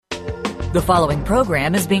The following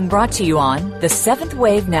program is being brought to you on the Seventh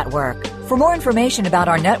Wave Network. For more information about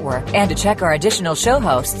our network and to check our additional show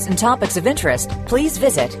hosts and topics of interest, please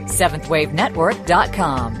visit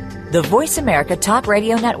seventhwavenetwork.com. The Voice America Talk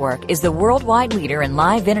Radio Network is the worldwide leader in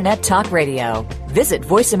live Internet talk radio. Visit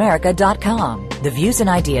voiceamerica.com. The views and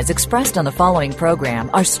ideas expressed on the following program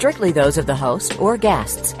are strictly those of the host or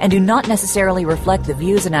guests and do not necessarily reflect the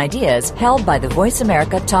views and ideas held by the Voice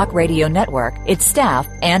America Talk Radio Network, its staff,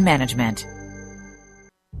 and management.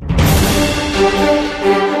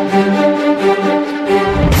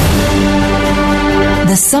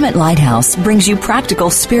 The Summit Lighthouse brings you practical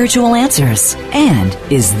spiritual answers and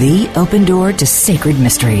is the open door to sacred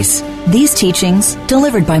mysteries. These teachings,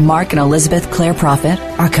 delivered by Mark and Elizabeth Clare Prophet,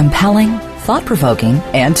 are compelling, thought-provoking,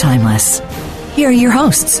 and timeless. Here are your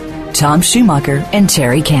hosts, Tom Schumacher and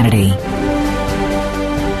Terry Kennedy.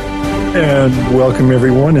 And welcome,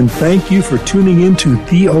 everyone, and thank you for tuning in to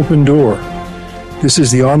The Open Door. This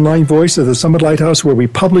is the online voice of the Summit Lighthouse, where we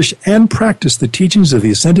publish and practice the teachings of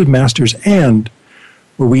the Ascended Masters and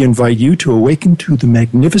where we invite you to awaken to the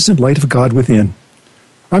magnificent light of God within.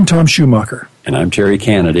 I'm Tom Schumacher. And I'm Terry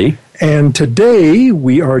Kennedy. And today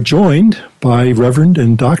we are joined by Reverend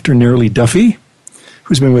and Dr. Nerily Duffy,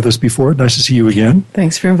 who's been with us before. Nice to see you again.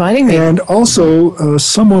 Thanks for inviting me. And also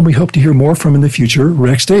someone we hope to hear more from in the future,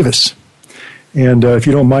 Rex Davis. And if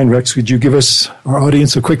you don't mind, Rex, would you give us, our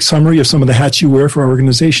audience, a quick summary of some of the hats you wear for our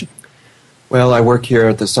organization? Well, I work here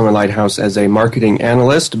at the Summit Lighthouse as a marketing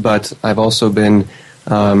analyst, but I've also been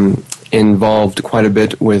involved quite a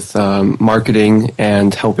bit with marketing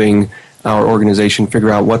and helping our organization figure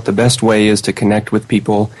out what the best way is to connect with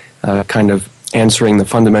people, kind of answering the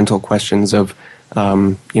fundamental questions of,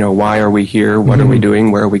 why are we here, what are we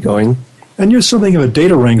doing, where are we going? And you're something of a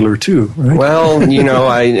data wrangler, too, right? Well,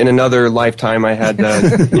 in another lifetime I had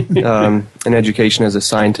an education as a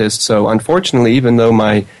scientist, so unfortunately, even though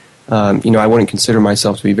I wouldn't consider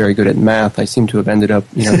myself to be very good at math, I seem to have ended up,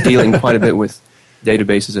 dealing quite a bit with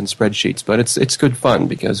databases and spreadsheets, but it's good fun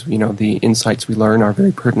because the insights we learn are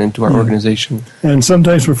very pertinent to our organization. And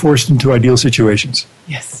sometimes we're forced into ideal situations.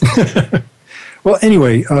 Yes. Well,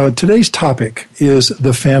 anyway, today's topic is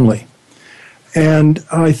the family, and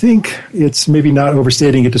I think it's maybe not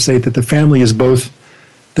overstating it to say that the family is both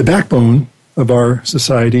the backbone of our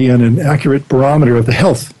society and an accurate barometer of the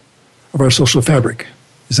health of our social fabric.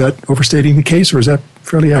 Is that overstating the case, or is that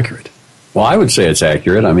fairly accurate? Well, I would say it's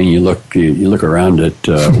accurate. I mean, you look around at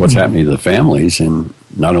what's happening to the families, and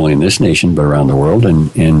not only in this nation but around the world,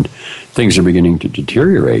 and things are beginning to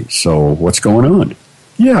deteriorate. So, what's going on?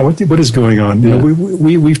 Yeah, what is going on? Yeah.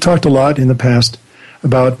 We've talked a lot in the past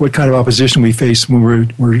about what kind of opposition we face when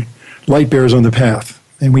we're light bearers on the path,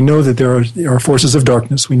 and we know that there are forces of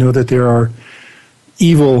darkness. We know that there are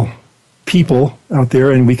evil people out there,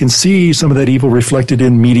 and we can see some of that evil reflected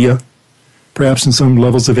in media, perhaps in some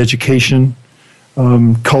levels of education,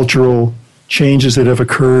 cultural changes that have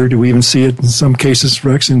occurred. We even see it in some cases,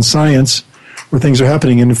 Rex, in science, where things are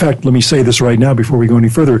happening. And in fact, let me say this right now before we go any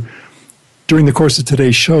further. During the course of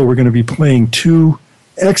today's show, we're going to be playing 2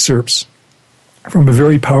 excerpts from a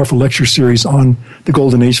very powerful lecture series on the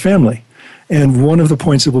Golden Age family. And one of the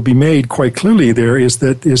points that will be made quite clearly there is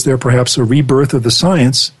there perhaps a rebirth of the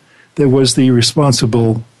science that was the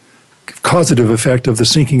responsible causative effect of the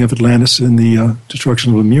sinking of Atlantis and the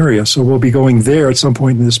destruction of Lemuria. So we'll be going there at some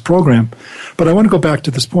point in this program. But I want to go back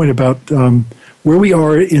to this point about where we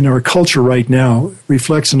are in our culture right now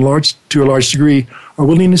reflects to a large degree our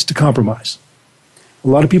willingness to compromise. A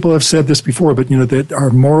lot of people have said this before, but that our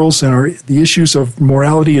morals and the issues of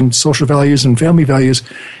morality and social values and family values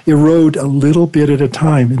erode a little bit at a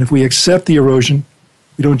time. And if we accept the erosion,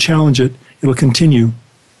 we don't challenge it, it'll continue.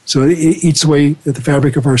 So it eats away at the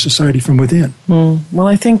fabric of our society from within. Well,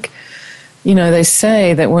 I think, they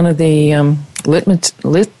say that one of the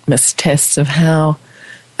litmus tests of how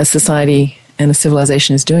a society and a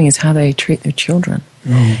civilization is doing is how they treat their children.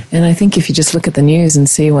 And I think if you just look at the news and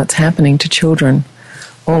see what's happening to children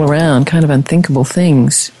all around, kind of unthinkable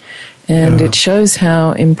things, and it shows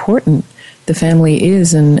how important the family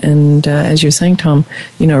is, and as you're saying, Tom,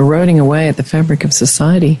 eroding away at the fabric of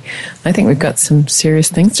society. I think we've got some serious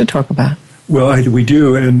things to talk about. Well, we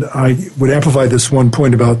do, and I would amplify this one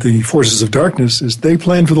point about the forces of darkness, is they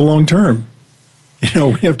plan for the long term.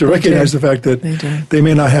 We have to recognize the fact that they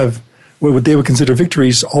may not have what they would consider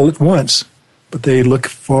victories all at once, but they look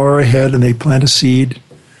far ahead and they plant a seed,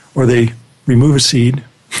 or they remove a seed.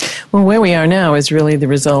 Well, where we are now is really the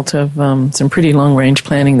result of some pretty long-range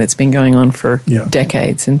planning that's been going on for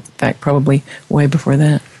decades. In fact, probably way before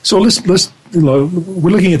that. So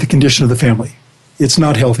we're looking at the condition of the family. it's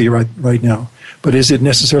not healthy right now. But is it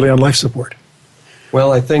necessarily on life support?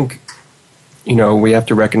 Well, I think, we have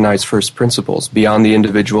to recognize first principles. Beyond the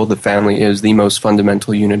individual, the family is the most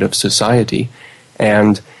fundamental unit of society.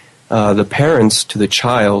 And the parents to the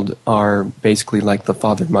child are basically like the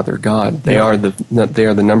father, mother, God. They are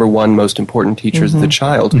the number one most important teachers of the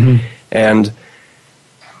child. Mm-hmm. And,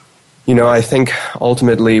 I think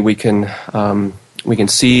ultimately we can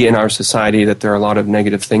see in our society that there are a lot of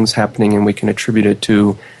negative things happening, and we can attribute it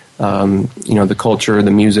to, the culture,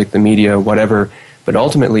 the music, the media, whatever. But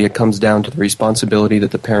ultimately it comes down to the responsibility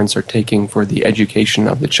that the parents are taking for the education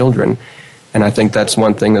of the children. And I think that's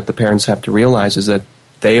one thing that the parents have to realize, is that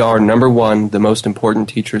they are, number one, the most important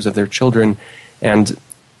teachers of their children. And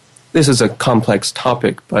this is a complex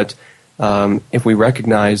topic, but if we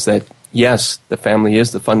recognize that, yes, the family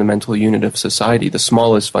is the fundamental unit of society, the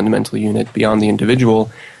smallest fundamental unit beyond the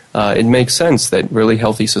individual, it makes sense that really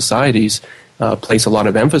healthy societies place a lot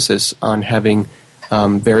of emphasis on having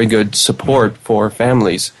very good support for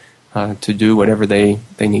families to do whatever they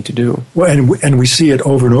need to do. Well, and we see it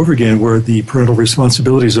over and over again where the parental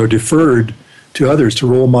responsibilities are deferred to others, to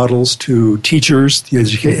role models, to teachers. The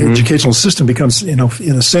educational system becomes, in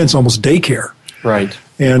a sense, almost daycare. Right.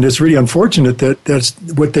 And it's really unfortunate that that's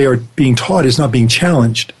what they are being taught is not being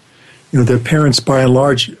challenged. The parents, by and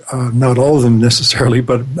large, not all of them necessarily,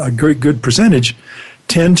 but a good percentage,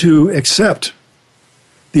 tend to accept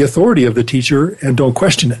the authority of the teacher and don't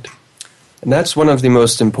question it. And that's one of the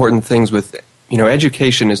most important things with,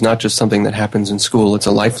 education is not just something that happens in school. It's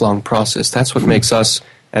a lifelong process. That's what makes us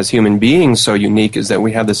as human beings so unique, is that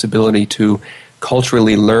we have this ability to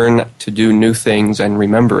culturally learn to do new things and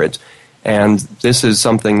remember it. And this is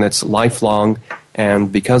something that's lifelong,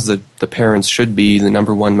 and because the parents should be the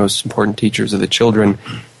number one most important teachers of the children,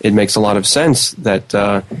 it makes a lot of sense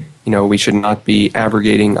that, we should not be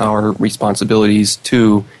abrogating our responsibilities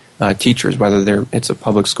to teachers, whether it's a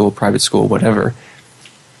public school, private school, whatever.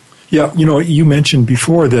 Yeah, you mentioned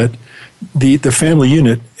before that the family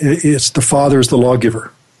unit, it's the father is the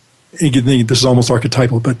lawgiver. This is almost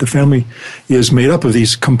archetypal, but the family is made up of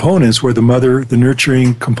these components where the mother, the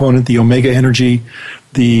nurturing component, the omega energy,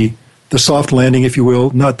 the soft landing, if you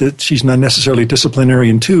will, not that she's not necessarily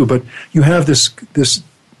disciplinarian too, but you have this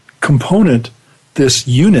component, this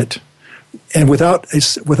unit, and without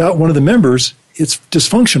one of the members, it's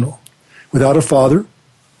dysfunctional. Without a father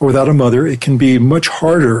or without a mother, it can be much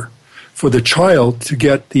harder for the child to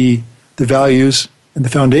get the values and the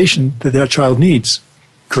foundation that child needs.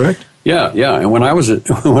 Correct? Yeah. And when I was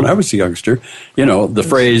a youngster, the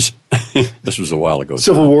phrase, this was a while ago.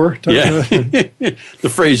 Civil War? Yeah. The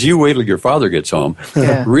phrase, "you wait till your father gets home,"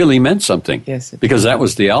 really meant something. Yes. Because that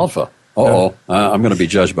was the alpha. I'm going to be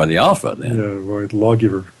judged by the alpha then. Yeah, boy, the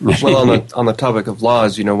lawgiver. Well, on the topic of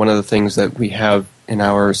laws, one of the things that we have in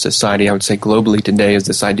our society, I would say globally today, is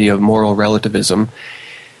this idea of moral relativism.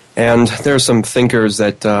 And there are some thinkers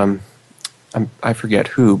that, I forget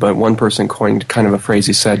who, but one person coined kind of a phrase.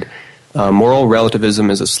 He said, moral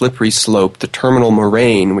relativism is a slippery slope, the terminal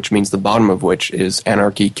moraine, which means the bottom of which is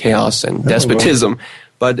anarchy, chaos, and despotism.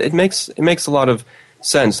 But it makes a lot of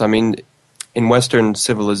sense. I mean, in Western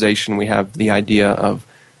civilization, we have the idea of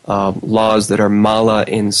laws that are mala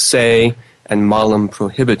in se and malum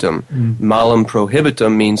prohibitum. Malum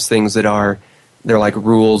prohibitum means things that they're like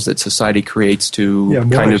rules that society creates to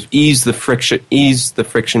kind of ease the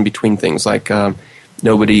friction between things. Like I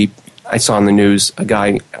saw in the news a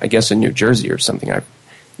guy, I guess in New Jersey or something,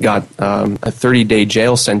 got a 30-day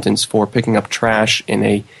jail sentence for picking up trash in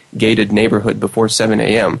a gated neighborhood before 7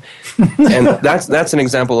 a.m. And that's an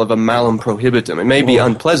example of a malum prohibitum. It may be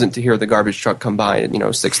unpleasant to hear the garbage truck come by at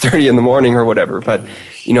 6:30 in the morning or whatever, but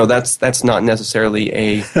that's not necessarily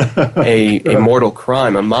a mortal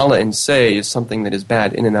crime. A mala in se is something that is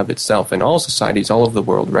bad in and of itself. And all societies all over the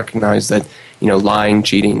world recognize that lying,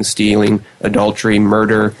 cheating, stealing, adultery,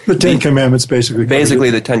 murder. The Ten Commandments basically. Basically,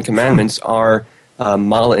 the Ten Commandments are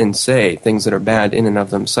mala in se, things that are bad in and of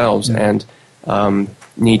themselves, and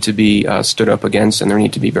need to be stood up against, and there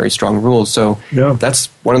need to be very strong rules. So that's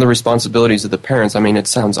one of the responsibilities of the parents. I mean, it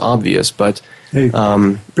sounds obvious, but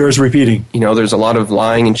bears repeating. There's a lot of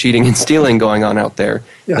lying and cheating and stealing going on out there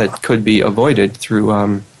that could be avoided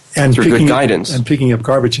through good guidance. And picking up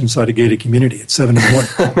garbage inside a gated community at 7 in the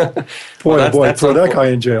morning. Boy, throw that guy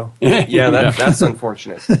in jail. That's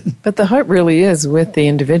unfortunate. But the hope really is with the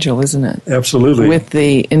individual, isn't it? Absolutely. With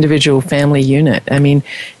the individual family unit. I mean,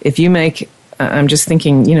 if you make... I'm just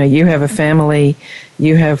thinking, you have a family,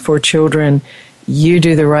 you have 4 children, you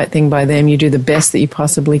do the right thing by them, you do the best that you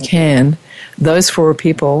possibly can. Those 4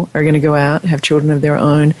 people are going to go out, have children of their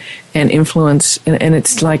own, and influence. And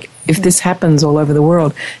it's like, if this happens all over the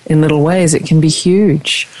world in little ways, it can be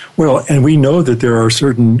huge. Well, and we know that there are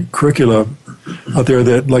certain curricula out there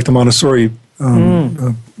that, like the Montessori,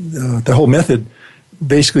 the whole method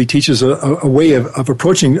basically teaches a way of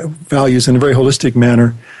approaching values in a very holistic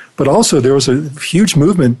manner. But also there was a huge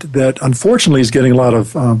movement that unfortunately is getting a lot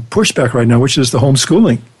of pushback right now, which is the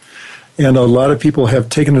homeschooling. And a lot of people have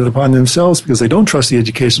taken it upon themselves because they don't trust the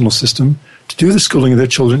educational system to do the schooling of their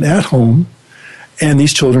children at home. And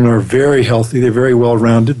these children are very healthy. They're very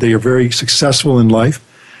well-rounded. They are very successful in life.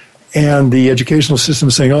 And the educational system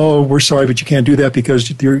is saying, oh, we're sorry, but you can't do that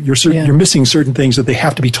because you're missing certain things that they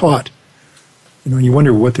have to be taught. You know, you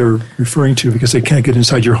wonder what they're referring to because they can't get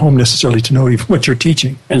inside your home necessarily to know even what you're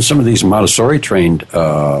teaching. And some of these Montessori-trained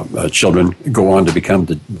children go on to become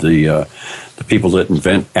the people that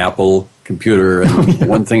invent Apple computer and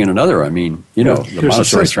one thing and another. I mean, the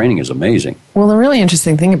Montessori training is amazing. Well, the really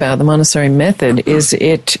interesting thing about the Montessori method is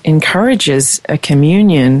it encourages a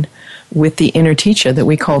communion with the inner teacher that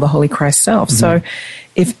we call the Holy Christ Self. Mm-hmm. So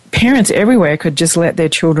if parents everywhere could just let their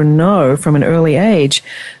children know from an early age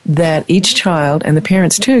that each child, and the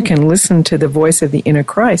parents too, can listen to the voice of the inner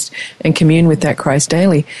Christ and commune with that Christ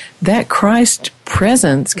daily, that Christ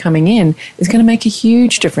presence coming in is going to make a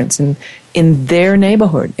huge difference in their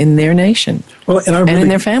neighborhood, in their nation, and in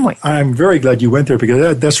their family. I'm very glad you went there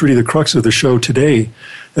because that's really the crux of the show today.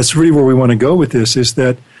 That's really where we want to go with this, is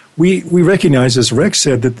that we recognize, as Rex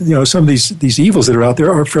said, that some of these evils that are out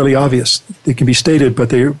there are fairly obvious. They can be stated,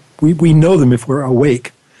 but we know them if we're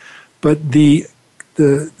awake. But the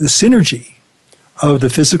synergy of the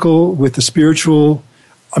physical with the spiritual,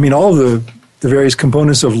 all the various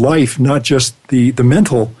components of life, not just the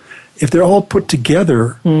mental, if they're all put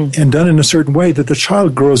together and done in a certain way, that the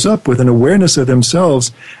child grows up with an awareness of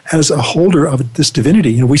themselves as a holder of this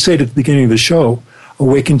divinity. We say it at the beginning of the show,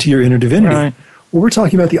 awaken to your inner divinity. Right. Well, we're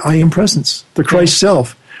talking about the I am presence, the Christ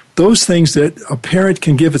self, those things that a parent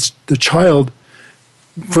can give the child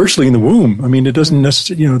virtually in the womb. It doesn't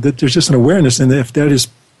necessarily, that there's just an awareness, and if that is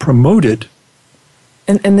promoted,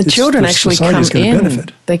 and the children actually come in.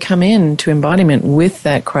 Benefit. They come in to embodiment with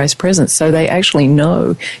that Christ presence, so they actually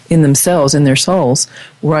know in themselves, in their souls,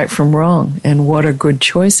 right from wrong and what are good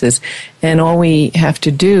choices. And all we have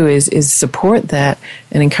to do is support that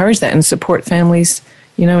and encourage that, and support families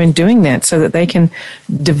in doing that, so that they can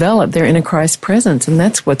develop their inner Christ presence, and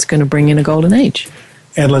that's what's going to bring in a golden age.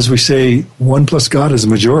 And as we say, 1 plus God is a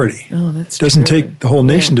majority. Oh, that's true. It doesn't take the whole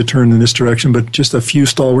nation to turn in this direction, but just a few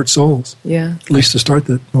stalwart souls. Yeah. At least to start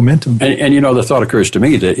the momentum. And the thought occurs to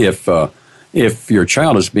me that if your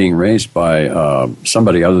child is being raised by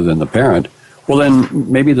somebody other than the parent, well,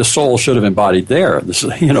 then maybe the soul should have embodied there.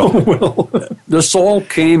 The soul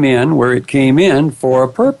came in where it came in for a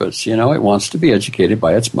purpose. It wants to be educated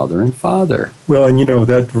by its mother and father. Well, and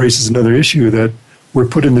that raises another issue, that we're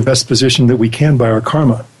put in the best position that we can by our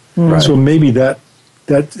karma. Right. So maybe that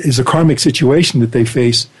is a karmic situation that they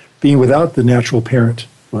face, being without the natural parent.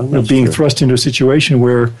 Well, being thrust into a situation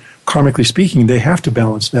where, karmically speaking, they have to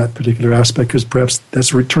balance that particular aspect, because perhaps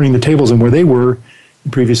that's returning the tables on where they were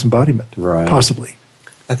in previous embodiment, possibly.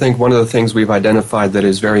 I think one of the things we've identified that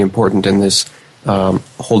is very important in this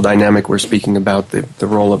whole dynamic we're speaking about, the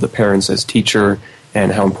role of the parents as teacher,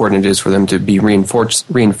 and how important it is for them to be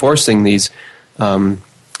reinforcing these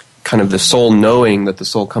kind of the soul knowing that the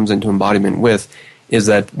soul comes into embodiment with, is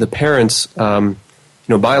that the parents,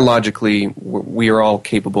 biologically, we are all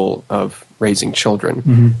capable of raising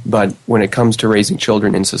children. But when it comes to raising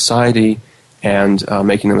children in society and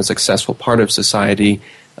making them a successful part of society,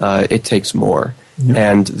 it takes more. Yep.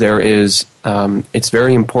 And there is, it's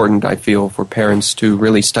very important, I feel, for parents to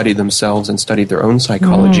really study themselves and study their own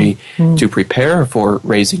psychology to prepare for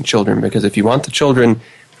raising children. Because if you want the children,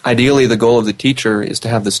 ideally the goal of the teacher is to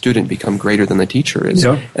have the student become greater than the teacher is.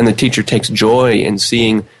 Yep. And the teacher takes joy in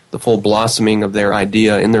seeing the full blossoming of their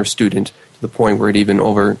idea in their student to the point where it even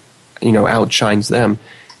outshines them.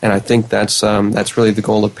 And I think that's really the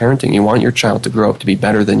goal of parenting. You want your child to grow up to be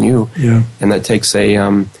better than you. Yeah. And that takes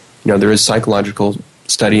there is psychological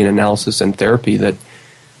study and analysis and therapy that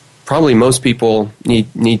probably most people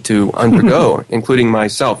need to undergo, including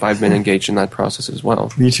myself. I've been engaged in that process as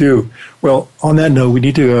well. Me too. Well, on that note, we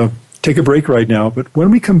need to take a break right now. But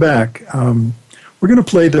when we come back, we're going to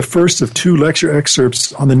play the first of 2 lecture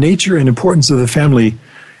excerpts on the nature and importance of the family.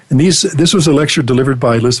 And this was a lecture delivered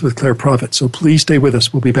by Elizabeth Clare Prophet. So please stay with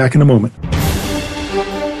us. We'll be back in a moment.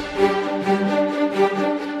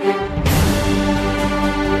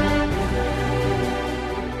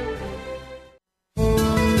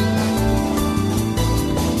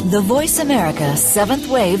 The Voice America Seventh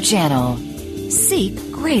Wave Channel. Seek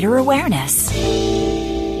greater awareness.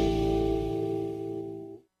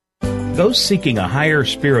 Those seeking a higher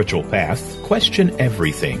spiritual path question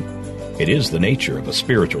everything. It is the nature of a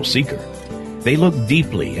spiritual seeker. They look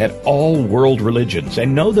deeply at all world religions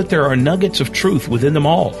and know that there are nuggets of truth within them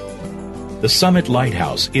all. The Summit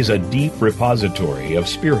Lighthouse is a deep repository of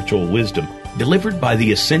spiritual wisdom delivered by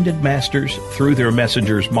the Ascended Masters through their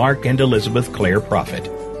messengers Mark and Elizabeth Clare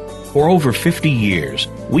Prophet. For over 50 years,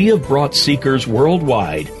 we have brought seekers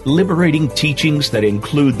worldwide liberating teachings that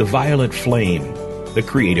include the violet flame, the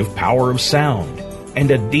creative power of sound, and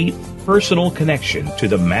a deep personal connection to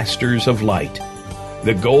the Masters of Light.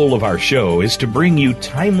 The goal of our show is to bring you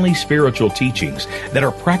timely spiritual teachings that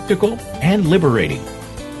are practical and liberating.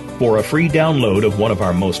 For a free download of one of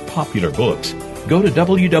our most popular books, go to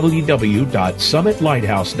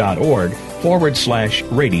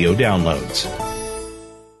www.summitlighthouse.org/radio downloads.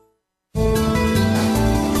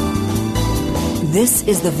 This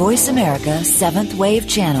is the Voice America Seventh Wave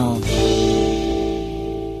Channel.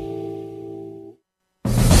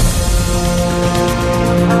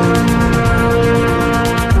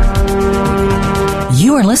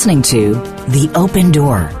 You are listening to The Open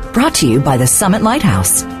Door, brought to you by the Summit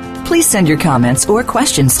Lighthouse. Please send your comments or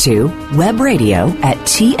questions to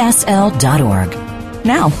webradio@tsl.org.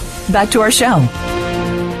 Now, back to our show.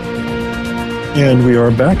 And we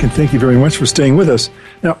are back, and thank you very much for staying with us.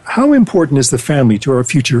 Now, how important is the family to our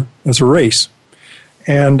future as a race?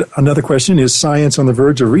 And another question, is science on the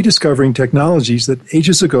verge of rediscovering technologies that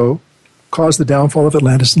ages ago caused the downfall of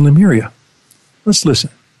Atlantis and Lemuria? Let's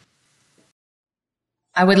listen.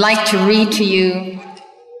 I would like to read to you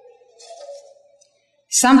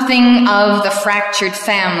something of the fractured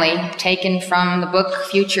family taken from the book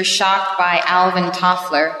Future Shock by Alvin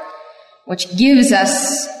Toffler, which gives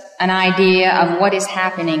us an idea of what is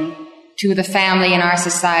happening to the family in our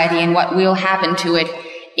society and what will happen to it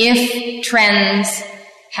if trends,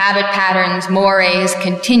 habit patterns, mores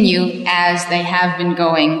continue as they have been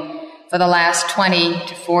going for the last 20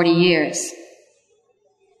 to 40 years.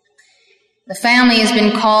 The family has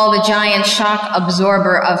been called the giant shock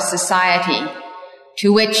absorber of society,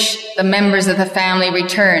 to which the members of the family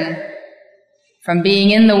return from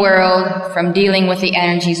being in the world, from dealing with the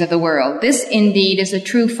energies of the world. This indeed is a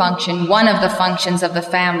true function, one of the functions of the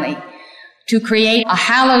family, to create a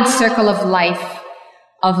hallowed circle of life,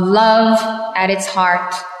 of love at its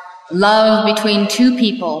heart, love between two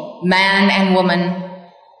people, man and woman,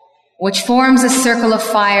 which forms a circle of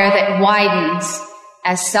fire that widens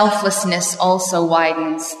as selflessness also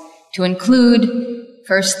widens, to include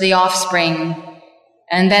first the offspring,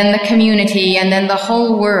 and then the community, and then the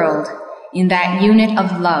whole world in that unit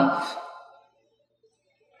of love.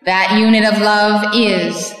 That unit of love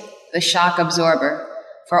is the shock absorber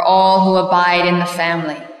for all who abide in the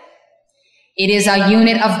family. It is a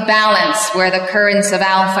unit of balance where the currents of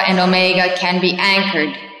alpha and omega can be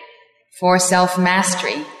anchored for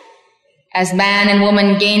self-mastery. As man and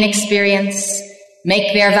woman gain experience,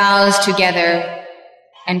 make their vows together,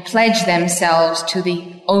 and pledge themselves to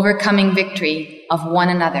the overcoming victory of one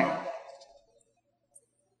another.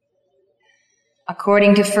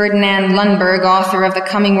 According to Ferdinand Lundberg, author of The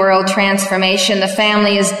Coming World Transformation, the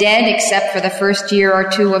family is dead except for the first year or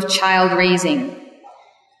two of child raising.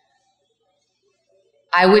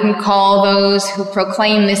 I wouldn't call those who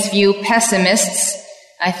proclaim this view pessimists.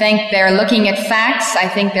 I think they're looking at facts. I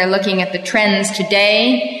think they're looking at the trends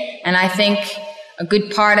today. And I think a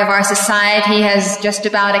good part of our society has just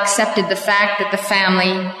about accepted the fact that the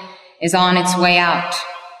family is on its way out.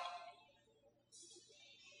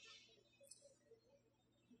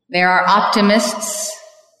 There are optimists.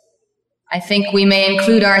 I think we may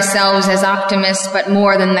include ourselves as optimists, but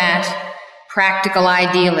more than that, practical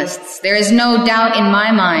idealists. There is no doubt in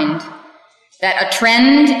my mind that a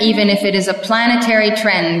trend, even if it is a planetary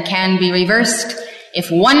trend, can be reversed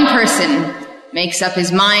if one person makes up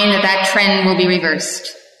his mind that that trend will be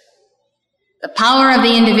reversed. The power of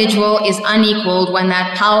the individual is unequaled when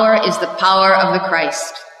that power is the power of the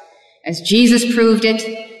Christ. As Jesus proved it,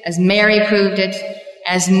 as Mary proved it,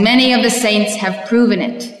 as many of the saints have proven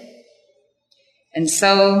it. And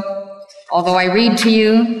so, although I read to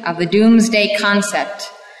you of the doomsday concept,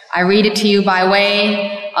 I read it to you by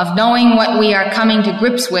way of knowing what we are coming to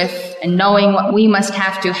grips with and knowing what we must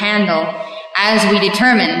have to handle as we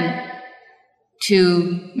determine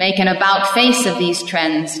to make an about-face of these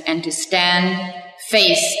trends and to stand,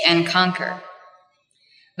 face, and conquer.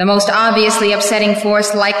 The most obviously upsetting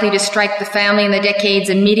force likely to strike the family in the decades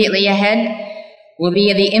immediately ahead will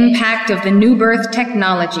be the impact of the new birth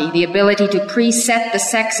technology. The ability to preset the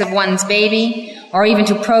sex of one's baby, or even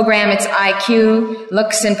to program its IQ,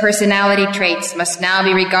 looks, and personality traits must now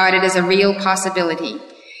be regarded as a real possibility.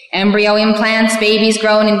 Embryo implants, babies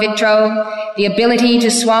grown in vitro, the ability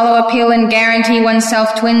to swallow a pill and guarantee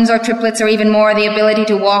oneself twins or triplets, or even more, the ability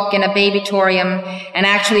to walk in a babytorium and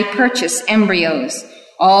actually purchase embryos.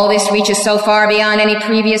 All this reaches so far beyond any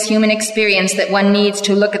previous human experience that one needs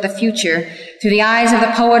to look at the future through the eyes of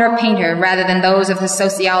the poet or painter rather than those of the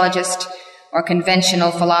sociologist or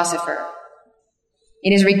conventional philosopher.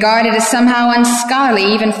 It is regarded as somehow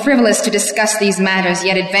unscholarly, even frivolous, to discuss these matters,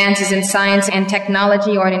 yet advances in science and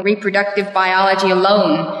technology or in reproductive biology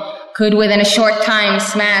alone could within a short time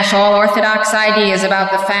smash all orthodox ideas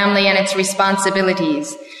about the family and its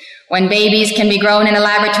responsibilities. When babies can be grown in a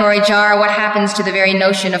laboratory jar, what happens to the very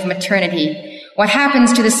notion of maternity? What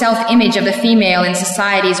happens to the self-image of the female in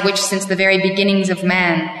societies which, since the very beginnings of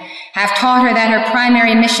man, have taught her that her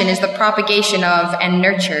primary mission is the propagation of and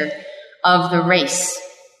nurture of the race?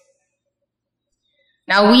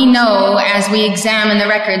 Now we know, as we examine the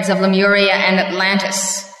records of Lemuria and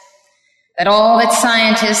Atlantis, that all that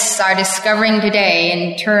scientists are discovering today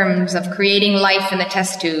in terms of creating life in the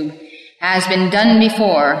test tube has been done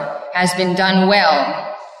before, has been done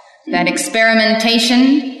well. That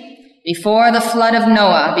experimentation before the flood of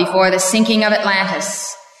Noah, before the sinking of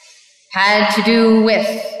Atlantis, had to do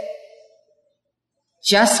with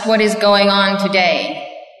just what is going on today,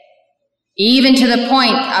 even to the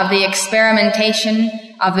point of the experimentation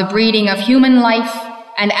of the breeding of human life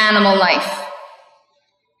and animal life.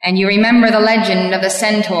 And you remember the legend of the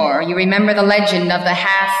centaur, you remember the legend of the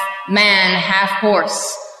half-man,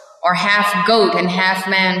 half-horse, or half-goat and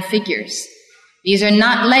half-man figures. These are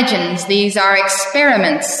not legends, these are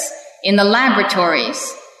experiments in the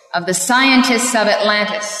laboratories of the scientists of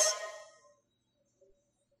Atlantis.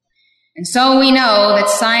 And so we know that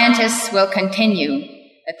scientists will continue,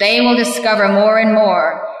 that they will discover more and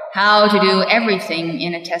more how to do everything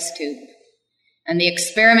in a test tube. And the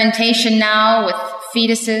experimentation now with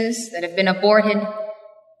fetuses that have been aborted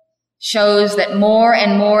shows that more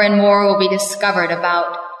and more and more will be discovered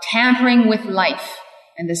about tampering with life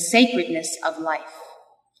and the sacredness of life.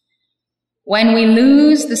 When we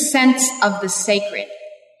lose the sense of the sacred,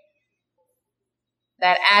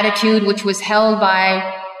 that attitude which was held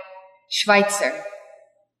by Schweitzer,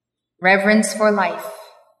 reverence for life,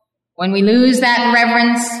 when we lose that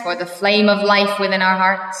reverence for the flame of life within our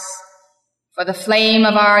hearts, for the flame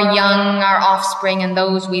of our young, our offspring, and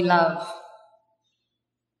those we love,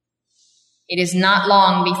 it is not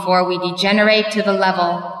long before we degenerate to the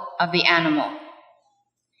level of the animal.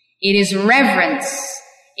 It is reverence.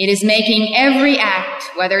 It is making every act,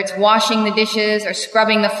 whether it's washing the dishes or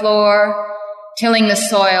scrubbing the floor, tilling the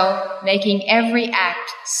soil, making every act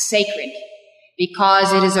sacred,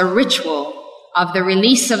 because it is a ritual of the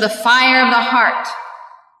release of the fire of the heart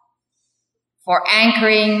for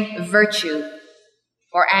anchoring virtue,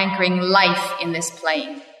 for anchoring life in this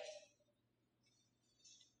plane.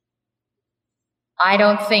 I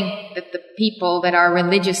don't think that the people that are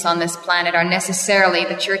religious on this planet are necessarily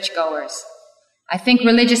the churchgoers. I think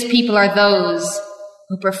religious people are those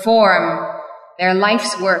who perform their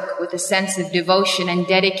life's work with a sense of devotion and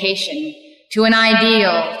dedication to an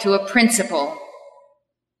ideal, to a principle,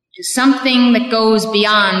 to something that goes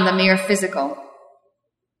beyond the mere physical.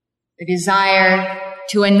 The desire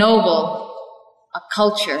to ennoble a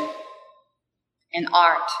culture, an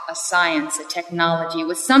art, a science, a technology,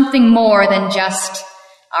 with something more than just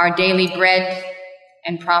our daily bread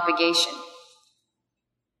and propagation.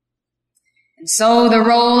 And so the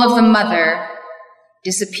role of the mother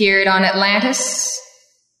disappeared on Atlantis,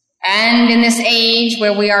 and in this age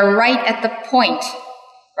where we are right at the point,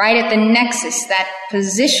 right at the nexus, that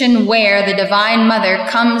position where the Divine Mother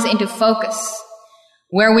comes into focus,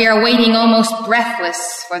 where we are waiting almost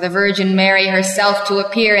breathless for the Virgin Mary herself to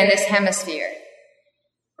appear in this hemisphere.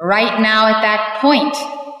 Right now at that point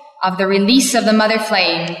of the release of the mother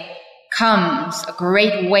flame comes a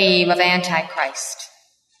great wave of Antichrist,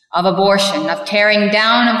 of abortion, of tearing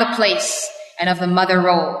down of the place and of the mother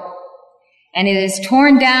role. And it is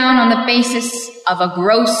torn down on the basis of a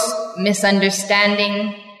gross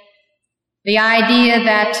misunderstanding, the idea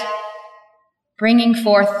that bringing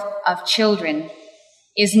forth of children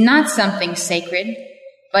is not something sacred,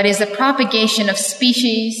 but is a propagation of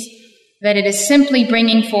species, that it is simply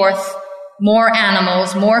bringing forth more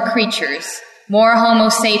animals, more creatures, more Homo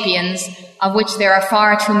sapiens, of which there are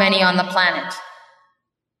far too many on the planet.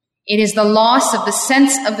 It is the loss of the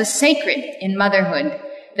sense of the sacred in motherhood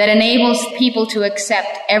that enables people to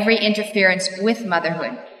accept every interference with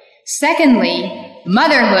motherhood. Secondly,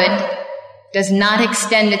 Motherhood does not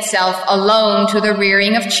extend itself alone to the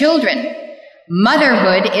rearing of children.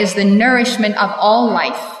 Motherhood is the nourishment of all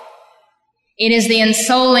life. It is the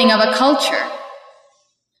ensouling of a culture.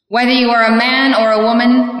 Whether you are a man or a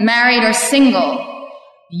woman, married or single,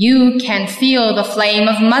 you can feel the flame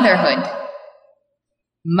of motherhood.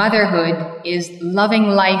 Motherhood is loving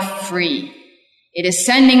life free. It is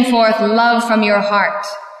sending forth love from your heart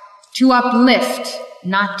to uplift,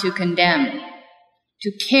 not to condemn,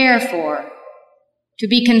 to care for, to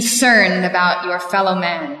be concerned about your fellow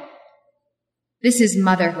man. This is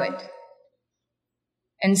motherhood.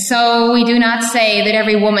 And so we do not say that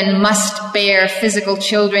every woman must bear physical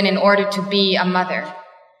children in order to be a mother,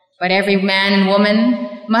 but every man and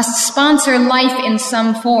woman must sponsor life in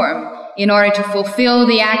some form in order to fulfill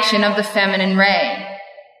the action of the feminine ray.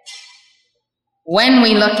 When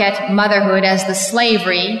we look at motherhood as the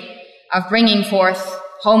slavery of bringing forth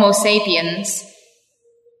Homo sapiens,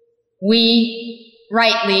 we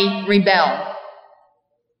rightly rebel.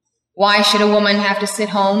 Why should a woman have to sit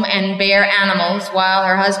home and bear animals while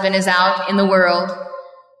her husband is out in the world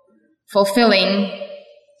fulfilling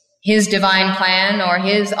his divine plan or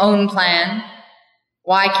his own plan?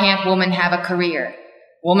 Why can't woman have a career?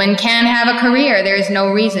 Woman can have a career. There is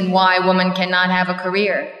no reason why woman cannot have a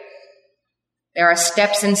career. There are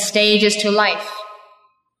steps and stages to life.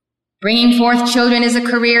 Bringing forth children is a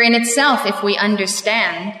career in itself if we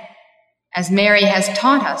understand, as Mary has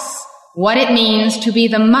taught us, what it means to be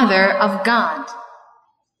the mother of God.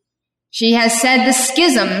 She has said the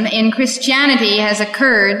schism in Christianity has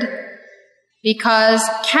occurred because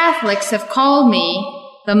Catholics have called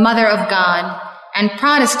me the mother of God, and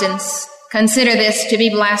Protestants consider this to be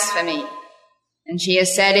blasphemy. And she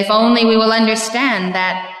has said, if only we will understand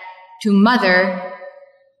that to mother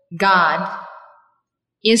God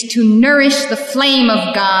is to nourish the flame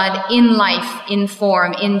of God in life, in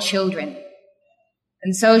form, in children.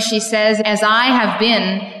 And so she says, as I have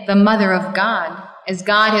been the mother of God, as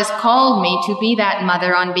God has called me to be that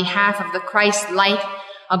mother on behalf of the Christ light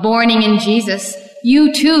aborning in Jesus,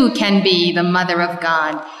 you too can be the mother of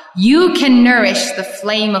God. You can nourish the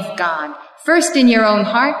flame of God, first in your own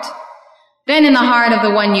heart, then in the heart of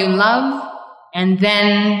the one you love, and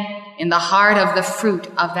then in the heart of the fruit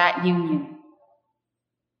of that union.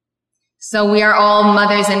 So we are all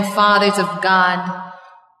mothers and fathers of God,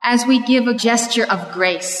 as we give a gesture of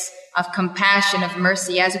grace, of compassion, of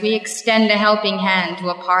mercy, as we extend a helping hand to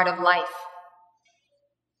a part of life.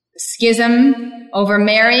 The schism over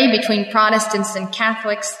Mary between Protestants and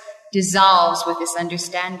Catholics dissolves with this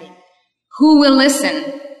understanding. Who will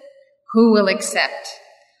listen? Who will accept?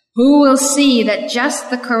 Who will see that just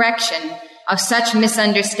the correction of such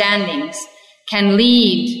misunderstandings can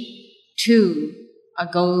lead to a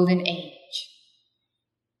golden age?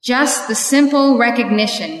 Just the simple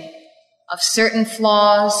recognition of certain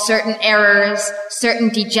flaws, certain errors, certain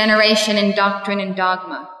degeneration in doctrine and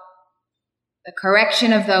dogma. The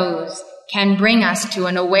correction of those can bring us to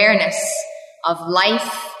an awareness of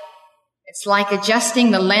life. It's like adjusting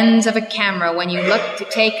the lens of a camera. When you look to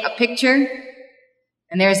take a picture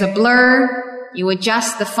and there's a blur, you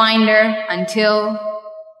adjust the finder until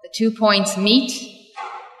the 2 points meet,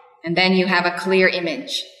 and then you have a clear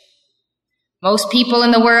image. Most people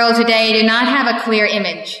in the world today do not have a clear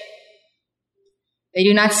image. They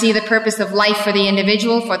do not see the purpose of life for the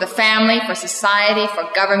individual, for the family, for society, for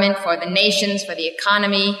government, for the nations, for the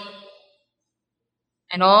economy.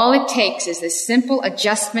 And all it takes is this simple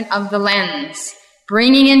adjustment of the lens,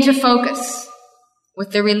 bringing into focus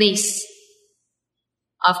with the release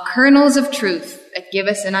of kernels of truth that give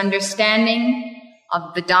us an understanding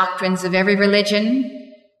of the doctrines of every religion,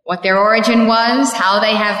 what their origin was, how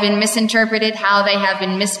they have been misinterpreted, how they have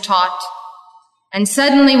been mistaught. And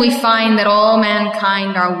suddenly we find that all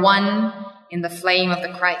mankind are one in the flame of the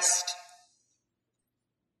Christ.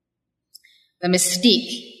 The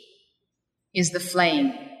mystique is the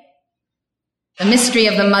flame. The mystery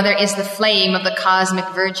of the mother is the flame of the cosmic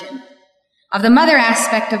virgin, of the mother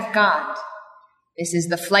aspect of God. This is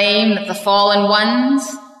the flame that the fallen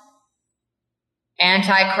ones,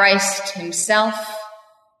 Antichrist himself,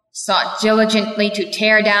 sought diligently to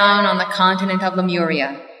tear down on the continent of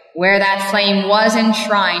Lemuria, where that flame was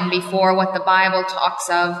enshrined before what the Bible talks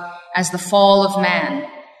of as the fall of man,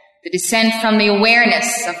 the descent from the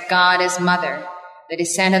awareness of God as mother, the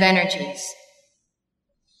descent of energies.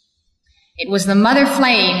 It was the mother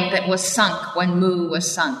flame that was sunk when Mu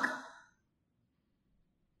was sunk.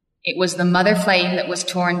 It was the mother flame that was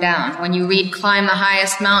torn down. When you read Climb the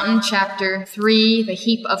Highest Mountain, chapter 3, The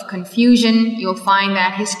Heap of Confusion, you'll find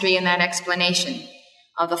that history and that explanation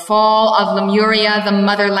of the fall of Lemuria, the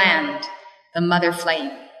motherland, the mother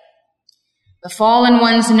flame. The fallen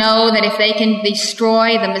ones know that if they can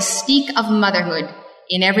destroy the mystique of motherhood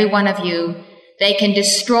in every one of you, they can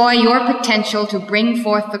destroy your potential to bring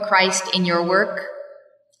forth the Christ in your work,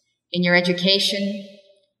 in your education,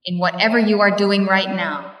 in whatever you are doing right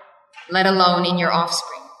now, let alone in your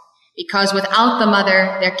offspring. Because without the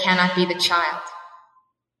mother, there cannot be the child.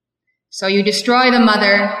 So you destroy the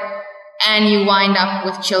mother, and you wind up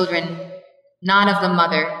with children, not of the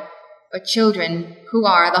mother, but children who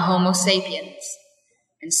are the Homo sapiens.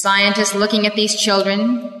 And scientists looking at these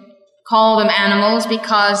children call them animals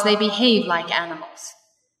because they behave like animals.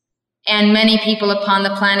 And many people upon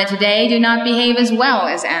the planet today do not behave as well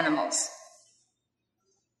as animals.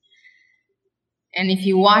 And if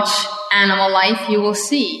you watch animal life, you will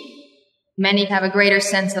see many have a greater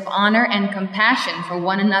sense of honor and compassion for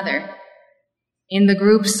one another in the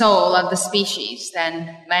group soul of the species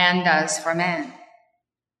than man does for man.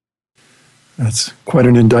 That's quite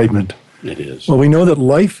an indictment. It is. Well, we know that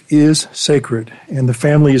life is sacred, and the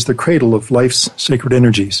family is the cradle of life's sacred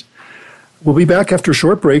energies. We'll be back after a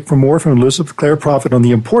short break for more from Elizabeth Clare Prophet on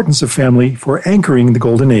the importance of family for anchoring the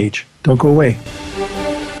golden age. Don't go away.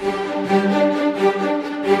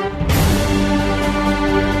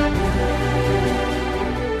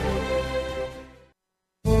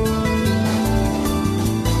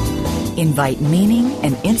 Invite meaning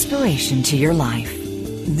and inspiration to your life.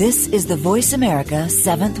 This is the Voice America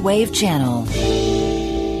 7th Wave Channel.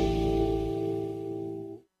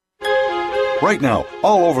 Right now,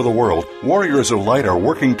 all over the world, warriors of light are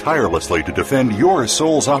working tirelessly to defend your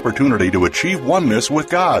soul's opportunity to achieve oneness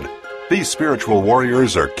with God. These spiritual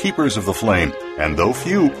warriors are keepers of the flame, and though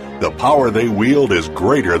few, the power they wield is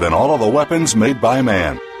greater than all of the weapons made by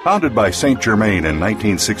man. Founded by Saint Germain in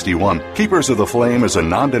 1961, Keepers of the Flame is a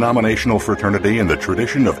non-denominational fraternity in the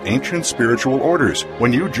tradition of ancient spiritual orders.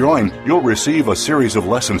 When you join, you'll receive a series of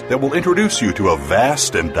lessons that will introduce you to a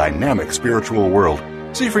vast and dynamic spiritual world.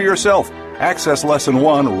 See for yourself. Access Lesson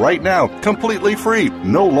 1 right now, completely free,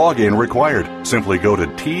 no login required. Simply go to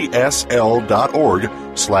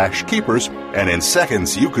tsl.org/keepers, and in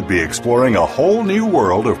seconds you could be exploring a whole new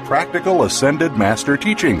world of practical Ascended Master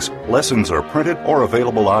teachings. Lessons are printed or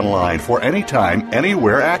available online for anytime,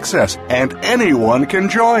 anywhere access, and anyone can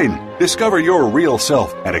join. Discover your real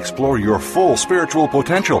self and explore your full spiritual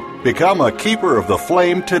potential. Become a keeper of the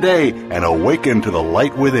flame today and awaken to the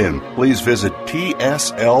light within. Please visit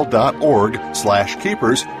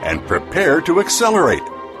tsl.org/keepers and prepare to accelerate.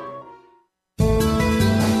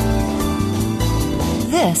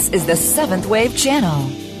 This is the 7th Wave Channel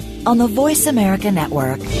on the Voice America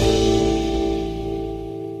Network.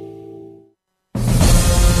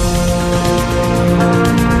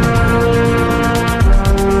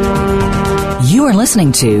 You are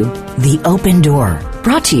listening to The Open Door,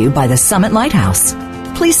 brought to you by the Summit Lighthouse.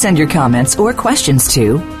 Please send your comments or questions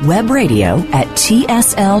to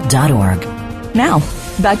webradio@tsl.org. Now,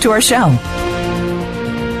 back to our show.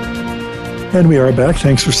 And we are back.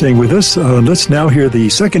 Thanks for staying with us. Let's now hear the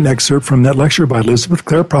second excerpt from that lecture by Elizabeth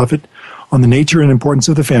Clare Prophet on the nature and importance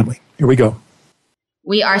of the family. Here we go.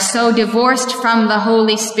 We are so divorced from the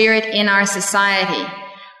Holy Spirit in our society,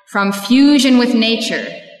 from fusion with nature,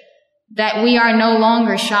 that we are no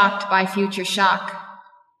longer shocked by future shock.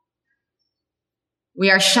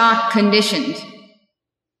 We are shock conditioned.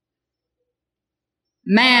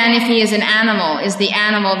 Man, if he is an animal, is the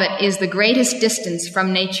animal that is the greatest distance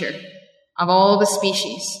from nature of all the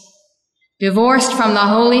species. Divorced from the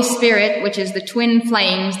Holy Spirit, which is the twin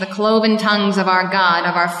flames, the cloven tongues of our God,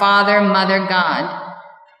 of our Father, Mother, God,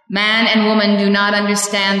 man and woman do not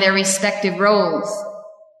understand their respective roles.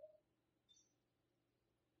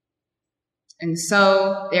 And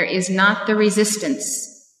so there is not the resistance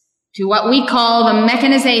to what we call the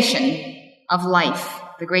mechanization of life.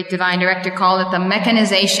 The great divine director called it the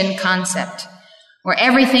mechanization concept, where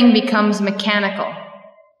everything becomes mechanical.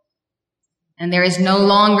 And there is no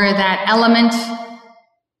longer that element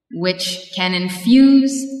which can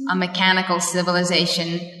infuse a mechanical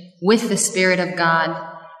civilization with the Spirit of God.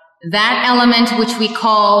 That element which we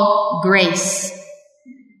call grace.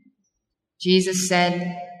 Jesus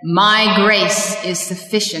said, "My grace is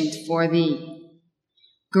sufficient for thee."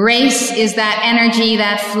 Grace is that energy,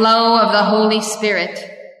 that flow of the Holy Spirit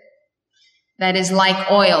that is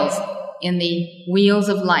like oils in the wheels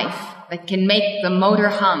of life, that can make the motor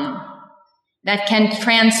hum, that can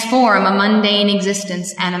transform a mundane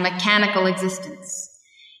existence and a mechanical existence.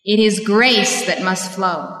 It is grace that must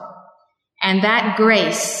flow. And that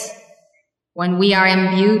grace, when we are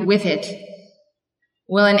imbued with it,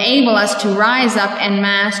 will enable us to rise up en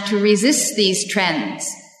masse to resist these trends,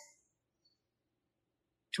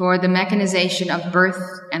 toward the mechanization of birth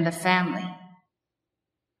and the family.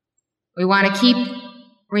 We want to keep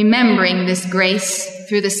remembering this grace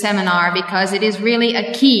through the seminar because it is really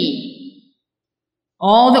a key.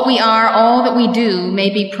 All that we are, all that we do may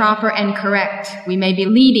be proper and correct. We may be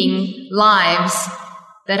leading lives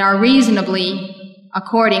that are reasonably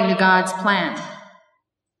according to God's plan.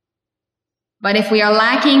 But if we are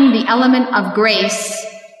lacking the element of grace,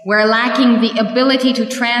 we're lacking the ability to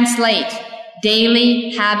translate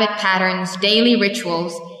daily habit patterns, daily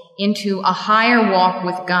rituals into a higher walk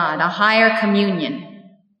with God, a higher communion.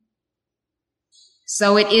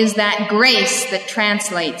 So it is that grace that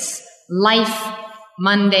translates life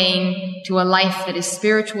mundane to a life that is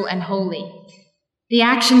spiritual and holy. The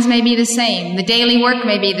actions may be the same, the daily work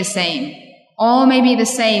may be the same, all may be the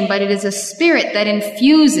same, but it is a spirit that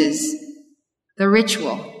infuses the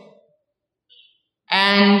ritual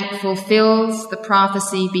and fulfills the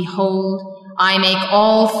prophecy, behold, I make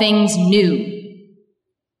all things new.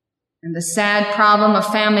 And the sad problem of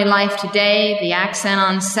family life today, the accent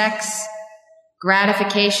on sex,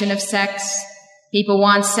 gratification of sex, people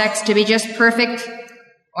want sex to be just perfect,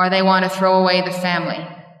 or they want to throw away the family.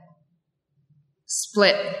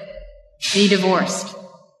 Split, be divorced.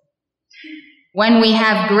 When we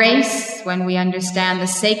have grace, when we understand the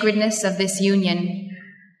sacredness of this union,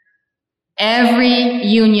 every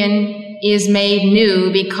union is made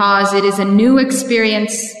new because it is a new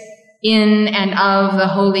experience in and of the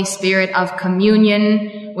Holy Spirit of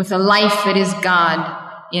communion with a life that is God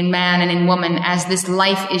in man and in woman as this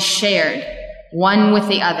life is shared, one with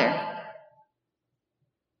the other.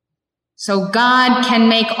 So God can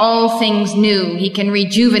make all things new. He can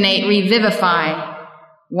rejuvenate, revivify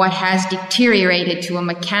what has deteriorated to a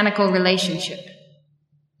mechanical relationship.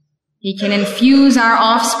 He can infuse our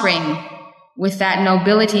offspring with that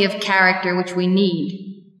nobility of character which we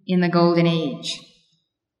need in the golden age.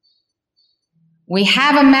 We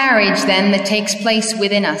have a marriage then that takes place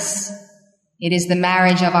within us. It is the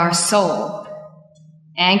marriage of our soul,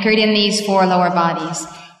 anchored in these four lower bodies,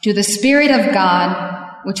 to the Spirit of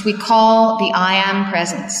God, which we call the I Am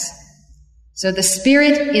presence. So the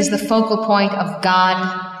Spirit is the focal point of God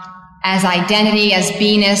as identity, as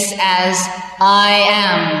beingness, as I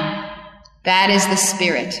am. That is the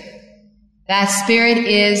Spirit. That Spirit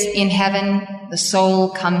is in heaven. The soul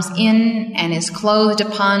comes in and is clothed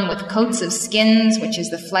upon with coats of skins, which is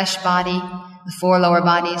the flesh body, the four lower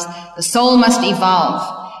bodies. The soul must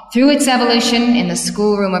evolve. Through its evolution in the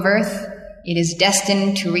schoolroom of earth, it is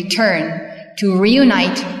destined to return, to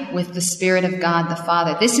reunite with the Spirit of God the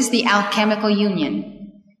Father. This is the alchemical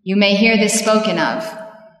union. You may hear this spoken of,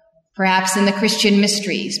 perhaps in the Christian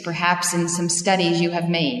mysteries, perhaps in some studies you have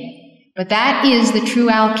made. But that is the true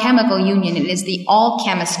alchemical union. It is the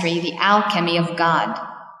alchemistry, the alchemy of God,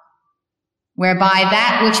 whereby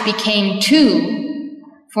that which became two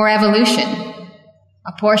for evolution,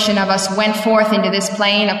 a portion of us went forth into this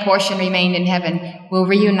plane, a portion remained in heaven, will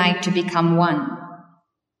reunite to become one.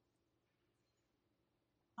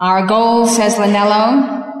 Our goal, says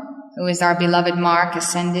Linello, who is our beloved Mark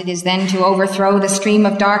ascended, is then to overthrow the stream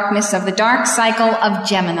of darkness of the dark cycle of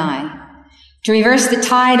Gemini, to reverse the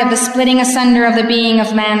tide of the splitting asunder of the being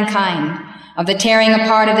of mankind, of the tearing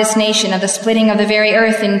apart of this nation, of the splitting of the very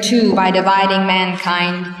earth in two by dividing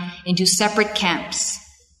mankind into separate camps.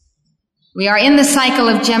 We are in the cycle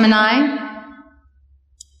of Gemini,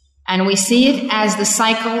 and we see it as the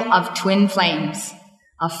cycle of twin flames,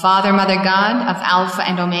 of Father, Mother, God, of Alpha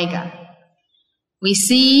and Omega. We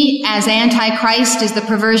see as Antichrist is the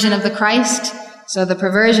perversion of the Christ, so the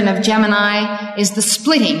perversion of Gemini is the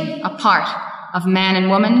splitting apart of man and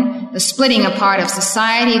woman, the splitting apart of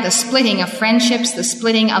society, the splitting of friendships, the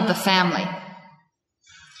splitting of the family.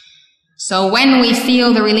 So when we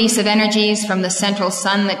feel the release of energies from the central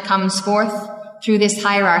sun that comes forth through this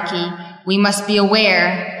hierarchy, we must be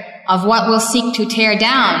aware of what will seek to tear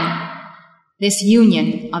down this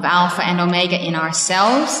union of Alpha and Omega in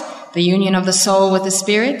ourselves, the union of the soul with the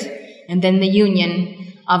Spirit, and then the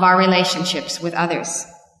union of our relationships with others.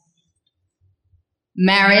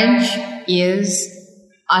 Marriage is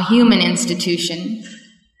a human institution,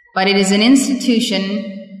 but it is an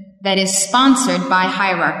institution that is sponsored by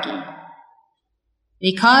hierarchy.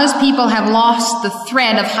 Because people have lost the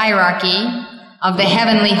thread of hierarchy of the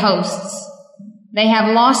heavenly hosts, they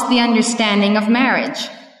have lost the understanding of marriage.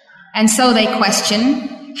 And so they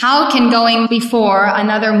question, how can going before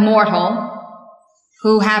another mortal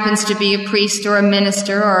who happens to be a priest or a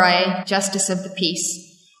minister or a justice of the peace,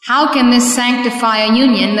 how can this sanctify a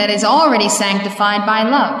union that is already sanctified by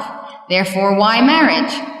love? Therefore, why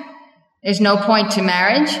marriage? There's no point to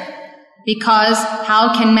marriage, because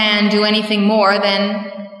how can man do anything more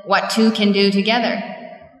than what two can do together.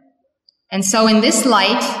 And so in this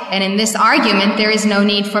light and in this argument, there is no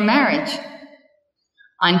need for marriage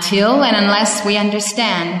until and unless we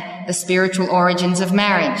understand the spiritual origins of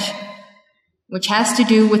marriage, which has to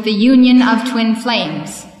do with the union of twin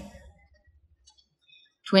flames.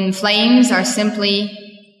 Twin flames are simply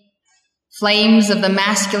flames of the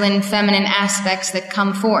masculine and feminine aspects that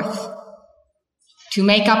come forth to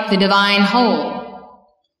make up the divine whole.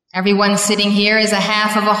 Everyone sitting here is a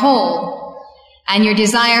half of a whole, and your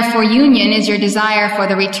desire for union is your desire for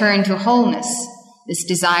the return to wholeness. This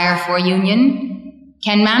desire for union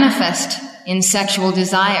can manifest in sexual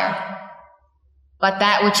desire. But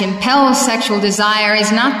that which impels sexual desire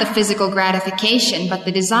is not the physical gratification, but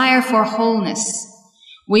the desire for wholeness.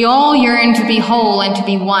 We all yearn to be whole and to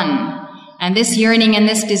be one. And this yearning and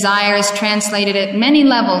this desire is translated at many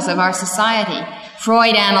levels of our society.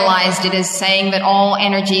 Freud analyzed it as saying that all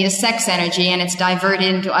energy is sex energy and it's diverted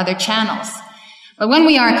into other channels. But when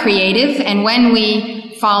we are creative and when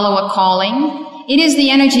we follow a calling, it is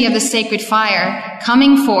the energy of the sacred fire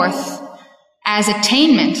coming forth as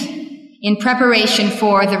attainment in preparation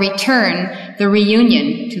for the return, the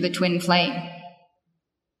reunion to the twin flame.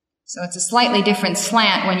 So it's a slightly different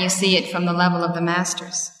slant when you see it from the level of the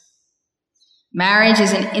masters. Marriage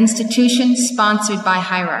is an institution sponsored by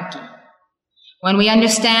hierarchy. When we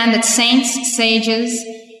understand that saints, sages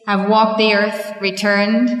have walked the earth,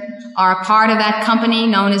 returned, are a part of that company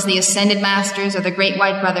known as the Ascended Masters or the Great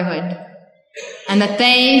White Brotherhood, and that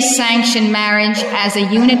they sanction marriage as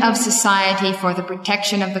a unit of society for the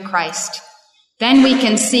protection of the Christ, then we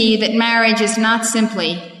can see that marriage is not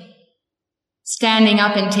simply standing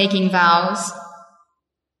up and taking vows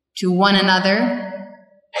to one another,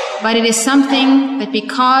 but it is something that,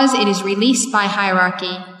 because it is released by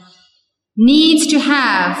hierarchy, needs to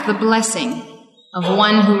have the blessing of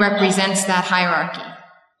one who represents that hierarchy.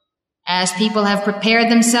 As people have prepared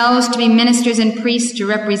themselves to be ministers and priests to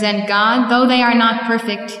represent God, though they are not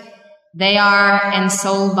perfect, they are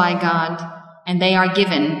ensouled by God, and they are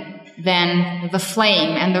given then the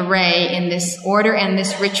flame and the ray in this order and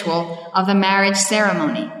this ritual of the marriage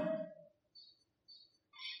ceremony.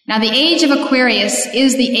 Now, the age of Aquarius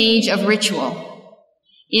is the age of ritual.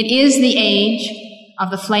 It is the age of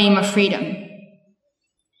the flame of freedom.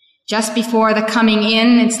 Just before the coming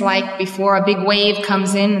in, it's like before a big wave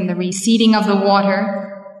comes in and the receding of the water.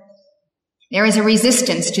 There is a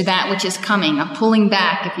resistance to that which is coming, a pulling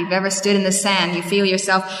back. If you've ever stood in the sand, you feel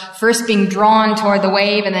yourself first being drawn toward the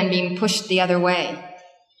wave and then being pushed the other way.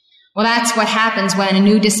 Well, that's what happens when a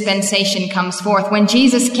new dispensation comes forth. When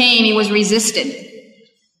Jesus came, he was resisted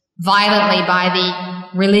violently by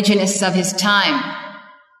the religionists of his time.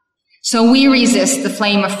 So we resist the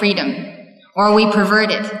flame of freedom, or we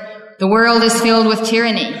pervert it. The world is filled with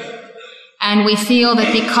tyranny, and we feel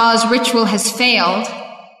that because ritual has failed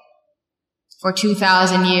for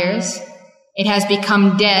 2,000 years, it has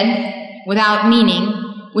become dead, without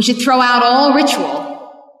meaning, we should throw out all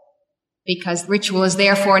ritual, because ritual is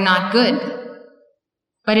therefore not good.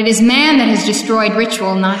 But it is man that has destroyed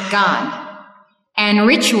ritual, not God. And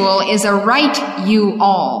ritual is a right you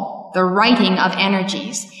all, the righting of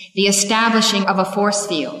energies, the establishing of a force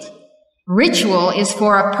field. Ritual is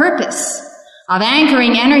for a purpose of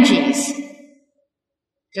anchoring energies,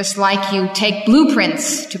 just like you take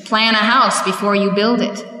blueprints to plan a house before you build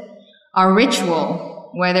it. A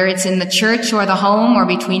ritual, whether it's in the church or the home or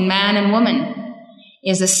between man and woman,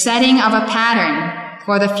 is a setting of a pattern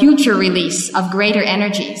for the future release of greater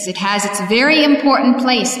energies. It has its very important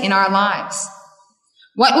place in our lives.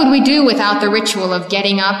 What would we do without the ritual of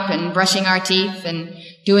getting up and brushing our teeth and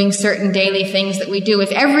doing certain daily things that we do?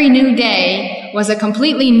 If every new day was a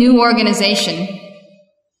completely new organization,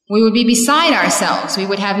 we would be beside ourselves. We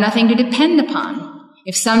would have nothing to depend upon.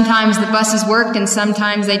 If sometimes the buses worked and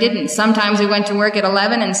sometimes they didn't. Sometimes we went to work at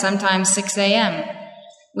 11 and sometimes 6 a.m.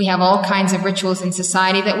 We have all kinds of rituals in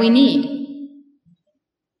society that we need.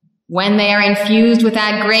 When they are infused with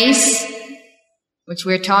that grace, which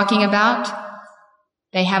we're talking about,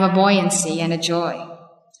 they have a buoyancy and a joy.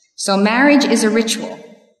 So marriage is a ritual.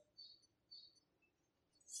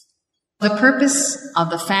 The purpose of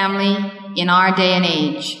the family in our day and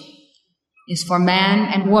age is for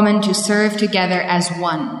man and woman to serve together as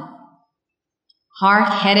one, heart,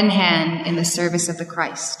 head, and hand in the service of the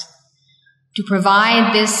Christ, to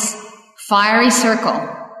provide this fiery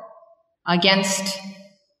circle against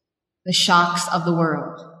the shocks of the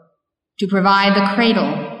world, to provide the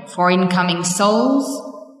cradle for incoming souls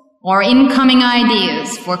or incoming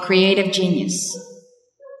ideas for creative genius.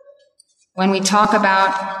 When we talk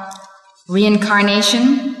about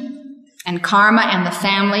reincarnation and karma and the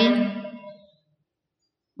family,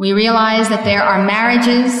 We realize that there are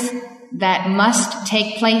marriages that must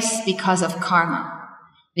take place because of karma.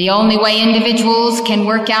 The only way individuals can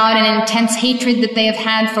work out an intense hatred that they have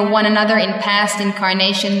had for one another in past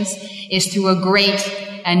incarnations is through a great,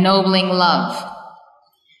 ennobling love.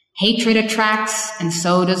 Hatred attracts, and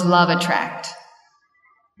so does love attract.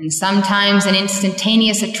 And sometimes an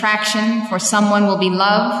instantaneous attraction for someone will be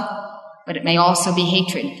love, but it may also be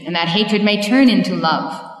hatred, and that hatred may turn into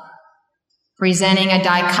love, presenting a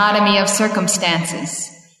dichotomy of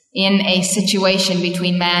circumstances in a situation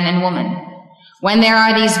between man and woman. When there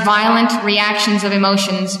are these violent reactions of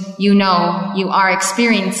emotions, you know you are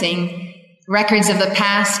experiencing records of the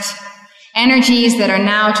past, energies that are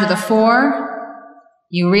now to the fore.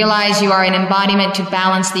 You realize you are an embodiment to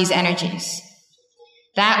balance these energies.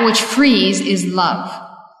 That which frees is love.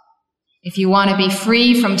 If you want to be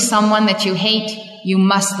free from someone that you hate, you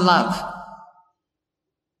must love.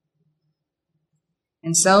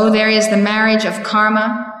 And so there is the marriage of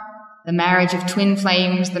karma, the marriage of twin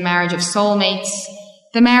flames, the marriage of soulmates,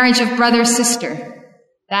 the marriage of brother-sister.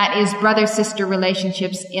 That is brother-sister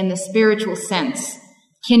relationships in the spiritual sense.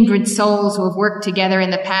 Kindred souls who have worked together in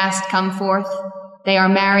the past come forth. They are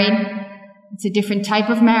married. It's a different type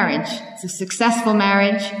of marriage. It's a successful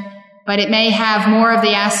marriage, but it may have more of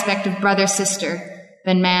the aspect of brother-sister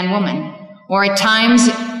than man-woman. Or at times,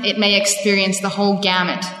 it may experience the whole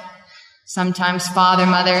gamut. Sometimes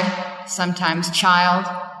father-mother, sometimes child.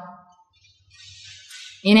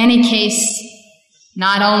 In any case,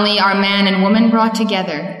 not only are man and woman brought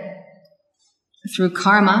together through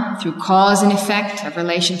karma, through cause and effect of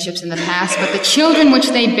relationships in the past, but the children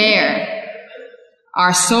which they bear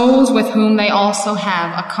are souls with whom they also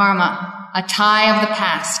have a karma, a tie of the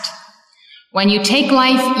past. When you take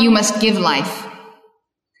life, you must give life.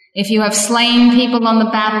 If you have slain people on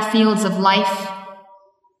the battlefields of life,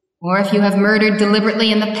 or if you have murdered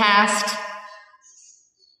deliberately in the past,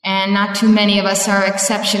 and not too many of us are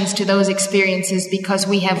exceptions to those experiences because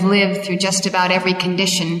we have lived through just about every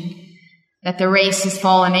condition that the race has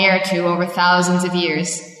fallen heir to over thousands of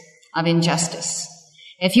years of injustice.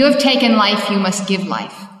 If you have taken life, you must give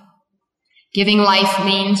life. Giving life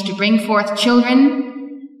means to bring forth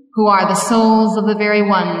children who are the souls of the very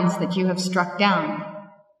ones that you have struck down.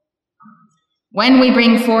 When we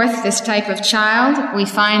bring forth this type of child, we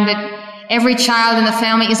find that every child in the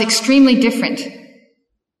family is extremely different.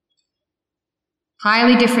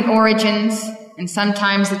 Highly different origins, and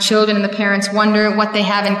sometimes the children and the parents wonder what they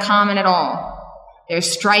have in common at all. There's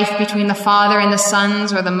strife between the father and the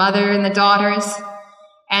sons, or the mother and the daughters,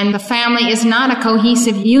 and the family is not a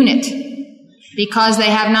cohesive unit because they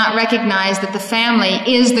have not recognized that the family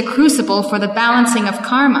is the crucible for the balancing of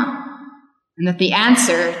karma, and that the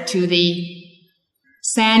answer to the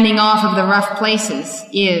sanding off of the rough places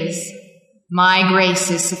is, my grace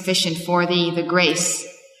is sufficient for thee, the grace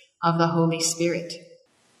of the Holy Spirit.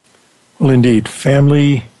 Well, indeed,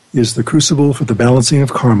 family is the crucible for the balancing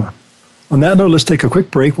of karma. On that note, let's take a quick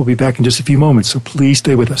break. We'll be back in just a few moments, so please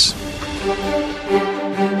stay with us.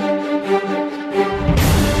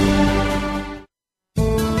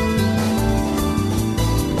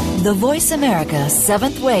 The Voice America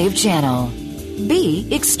 7th Wave Channel. Be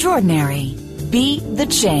extraordinary. Be the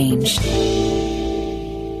change.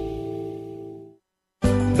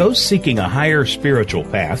 Those seeking a higher spiritual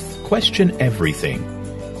path question everything.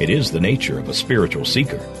 It is the nature of a spiritual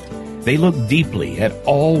seeker. They look deeply at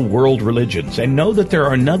all world religions and know that there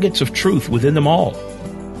are nuggets of truth within them all.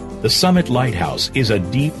 The Summit Lighthouse is a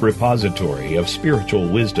deep repository of spiritual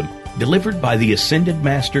wisdom delivered by the Ascended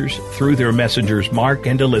Masters through their messengers Mark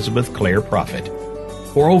and Elizabeth Clare Prophet.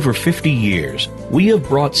 For over 50 years, we have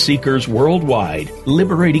brought seekers worldwide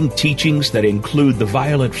liberating teachings that include the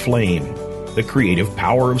violet flame, the creative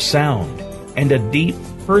power of sound, and a deep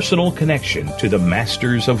personal connection to the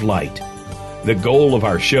Masters of Light. The goal of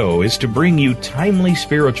our show is to bring you timely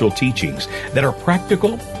spiritual teachings that are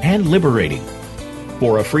practical and liberating.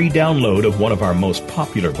 For a free download of one of our most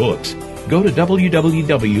popular books, go to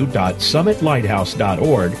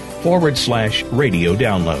www.summitlighthouse.org/radio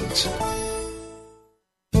downloads.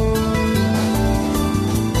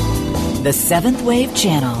 The 7th Wave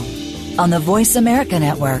Channel on the Voice America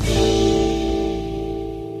Network.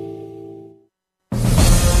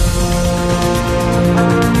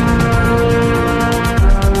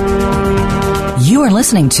 You are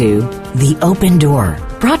listening to The Open Door,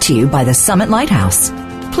 brought to you by the Summit Lighthouse.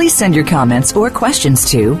 Please send your comments or questions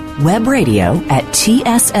to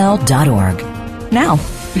webradio@tsl.org. Now,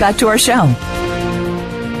 back to our show.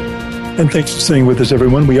 And thanks for staying with us,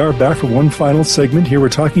 everyone. We are back for one final segment. Here we're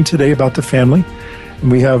talking today about the family.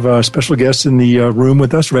 And we have special guests in the room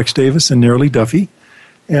with us, Rex Davis and Nerily Duffy.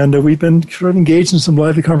 And we've been sort of engaged in some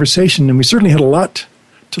lively conversation, and we certainly had a lot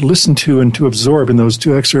to listen to and to absorb in those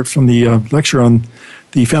two excerpts from the lecture on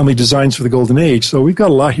the family designs for the Golden Age. So we've got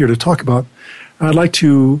a lot here to talk about. I'd like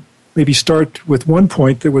to maybe start with one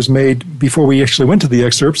point that was made before we actually went to the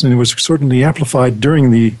excerpts, and it was certainly amplified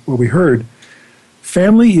during what we heard.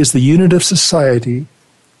 Family is the unit of society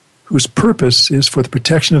whose purpose is for the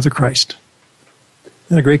protection of the Christ.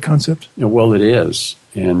 Isn't that a great concept? Well, it is.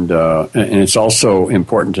 And it's also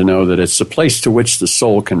important to know that it's a place to which the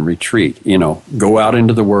soul can retreat. Go out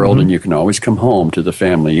into the world, and you can always come home to the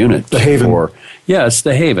family unit. The haven. It's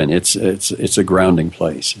the haven. It's a grounding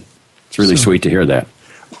place. It's really sweet to hear that.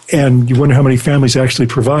 And you wonder how many families actually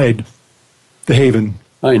provide the haven.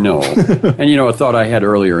 I know. And a thought I had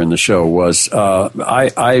earlier in the show was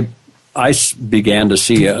I began to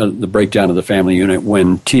see the breakdown of the family unit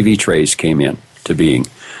when TV trays came into being.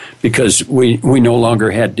 Because we no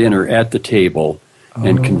longer had dinner at the table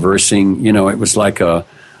and conversing. It was like a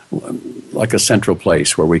central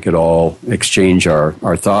place where we could all exchange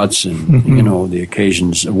our thoughts and, the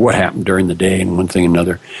occasions of what happened during the day and one thing and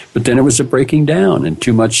another. But then it was a breaking down and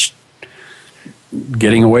too much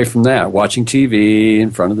getting away from that, watching TV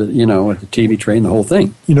in front of the TV tray and the whole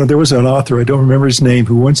thing. There was an author, I don't remember his name,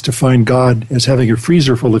 who wants to find God as having a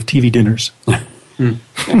freezer full of TV dinners.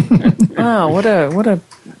 Wow, what a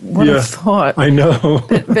thought. I know.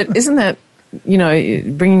 but isn't that,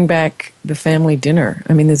 bringing back the family dinner?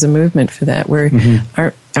 I mean, there's a movement for that where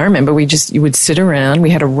I remember you would sit around. We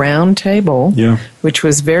had a round table, which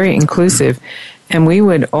was very inclusive, and we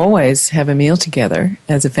would always have a meal together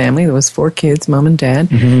as a family. There was 4 kids, mom and dad,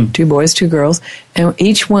 2 boys, 2 girls, and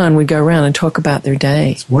each one would go around and talk about their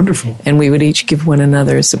day. It's wonderful. And we would each give one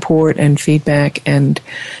another support and feedback. And,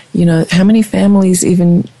 how many families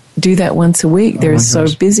even do that once a week? They're so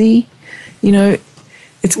busy.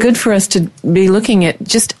 It's good for us to be looking at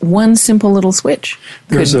just one simple little switch.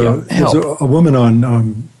 There's a woman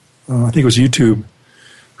on, I think it was YouTube,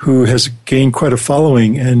 who has gained quite a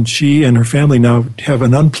following, and she and her family now have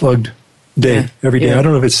an unplugged day every day. I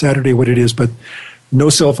don't know if it's Saturday, what it is, but no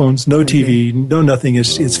cell phones, no TV, no nothing.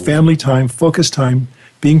 It's family time, focus time,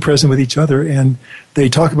 being present with each other, and they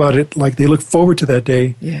talk about it like they look forward to that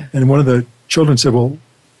day. Yeah. And one of the children said, well,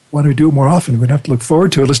 why don't we do it more often? We don't have to look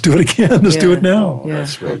forward to it. Let's do it again. Let's do it now. Yeah.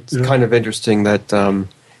 That's right. It's kind of interesting that,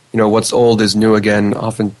 what's old is new again.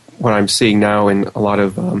 Often what I'm seeing now in a lot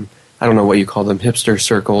of, I don't know what you call them, hipster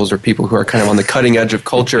circles or people who are kind of on the cutting edge of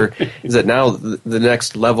culture, is that now the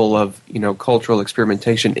next level of, cultural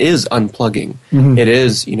experimentation is unplugging. It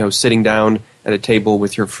is, sitting down at a table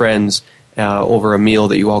with your friends over a meal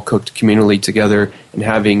that you all cooked communally together and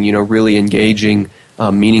having, really engaging,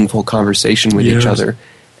 meaningful conversation with each other.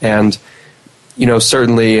 And,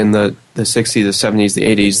 certainly in the 60s, the 70s, the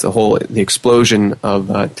 80s, the explosion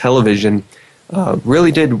of television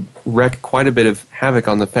really did wreak quite a bit of havoc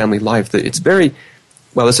on the family life. It's very,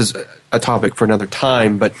 well, this is a topic for another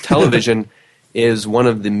time, but television is one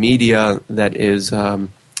of the media that has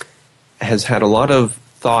had a lot of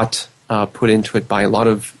thought put into it by a lot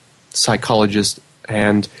of psychologists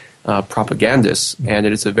and propagandists, and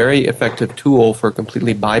it is a very effective tool for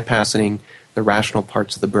completely bypassing the rational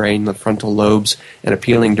parts of the brain, the frontal lobes, and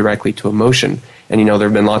appealing directly to emotion. And, there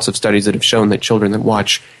have been lots of studies that have shown that children that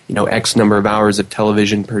watch, X number of hours of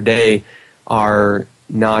television per day are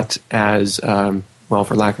not as, for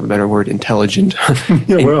lack of a better word, intelligent,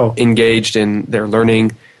 engaged in their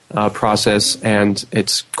learning process, and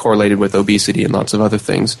it's correlated with obesity and lots of other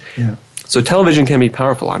things. Yeah. So television can be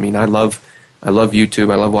powerful. I mean, I love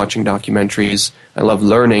YouTube. I love watching documentaries. I love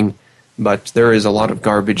learning. But there is a lot of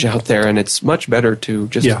garbage out there, and it's much better to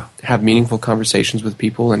just have meaningful conversations with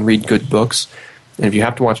people and read good books. And if you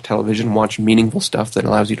have to watch television, watch meaningful stuff that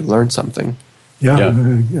allows you to learn something. Yeah.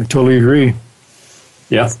 I totally agree.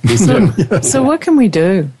 Yeah. So what can we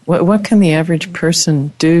do? What can the average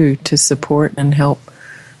person do to support and help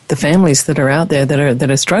the families that are out there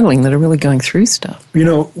that are struggling, that are really going through stuff?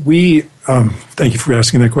 We thank you for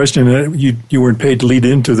asking that question. You weren't paid to lead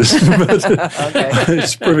into this, but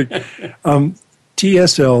it's perfect.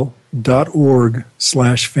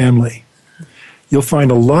 tsl.org/family. You'll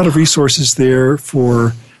find a lot of resources there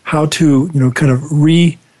for how to, kind of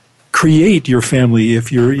recreate your family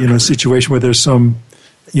if you're in a situation where there's some,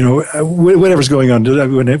 whatever's going on. I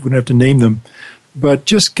wouldn't have to name them. But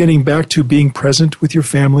just getting back to being present with your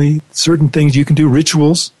family, certain things you can do,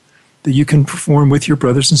 rituals that you can perform with your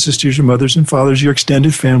brothers and sisters, your mothers and fathers, your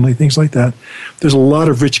extended family, things like that. There's a lot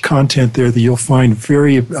of rich content there that you'll find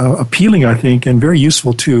very appealing, I think, and very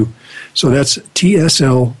useful too. So that's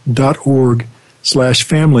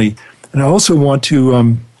tsl.org/family. And I also want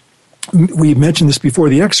to we mentioned this before,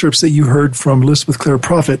 the excerpts that you heard from Elizabeth Clare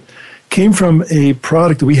Prophet came from a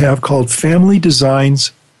product that we have called Family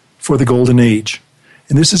Designs for the Golden Age.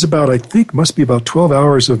 And this is about, I think, must be about 12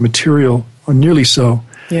 hours of material, or nearly so.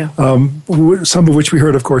 Yeah. Some of which we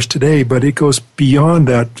heard, of course, today, but it goes beyond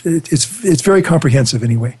that. It's very comprehensive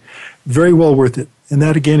anyway. Very well worth it. And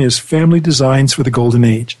that, again, is Family Designs for the Golden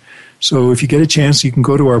Age. So if you get a chance, you can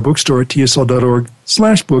go to our bookstore at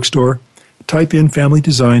tsl.org/bookstore, type in Family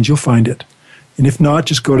Designs, you'll find it. And if not,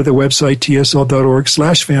 just go to the website,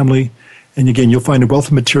 tsl.org/family, and again, you'll find a wealth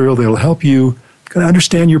of material that will help you kind of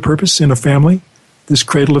understand your purpose in a family, this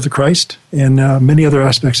cradle of the Christ, and many other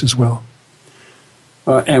aspects as well.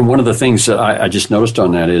 And one of the things that I just noticed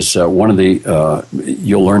on that is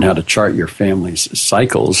you'll learn how to chart your family's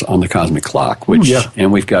cycles on the cosmic clock,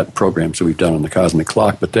 and we've got programs that we've done on the cosmic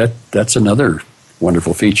clock, but that's another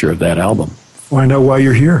wonderful feature of that album. Find out why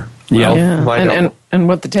you're here. And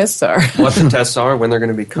what the tests are. What the tests are, when they're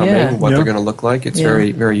going to be coming, what they're going to look like. It's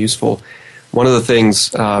very, very useful. One of the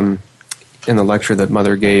things in the lecture that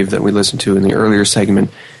Mother gave that we listened to in the earlier segment,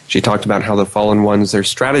 she talked about how the fallen ones, their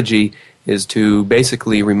strategy is to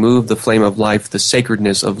basically remove the flame of life, the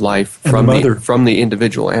sacredness of life from the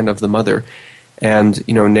individual and of the mother. And,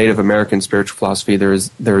 Native American spiritual philosophy, there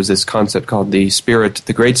is this concept called the spirit,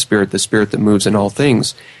 the great spirit, the spirit that moves in all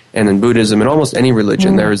things. And in Buddhism and almost any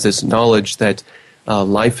religion, there is this knowledge that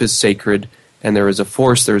life is sacred, and there is a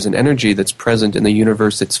force, there is an energy that's present in the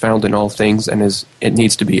universe that's found in all things, and it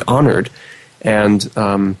needs to be honored. And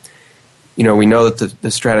we know that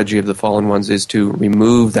the strategy of the fallen ones is to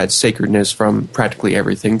remove that sacredness from practically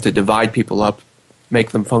everything, to divide people up,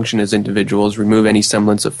 make them function as individuals, remove any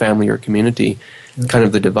semblance of family or community, kind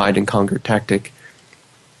of the divide and conquer tactic.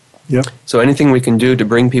 Yep. So anything we can do to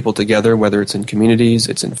bring people together, whether it's in communities,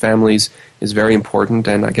 it's in families, is very important.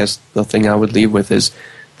 And I guess the thing I would leave with is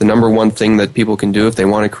the number one thing that people can do if they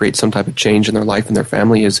want to create some type of change in their life and their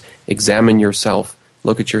family is examine yourself.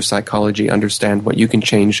 Look at your psychology, understand what you can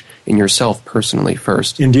change in yourself personally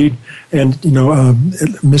first. Indeed. And,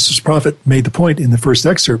 Mrs. Prophet made the point in the first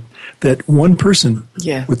excerpt that one person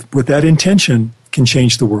with that intention can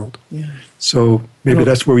change the world. Yeah. So maybe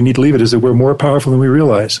that's where we need to leave it, is that we're more powerful than we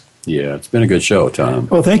realize. Yeah, it's been a good show, Tom.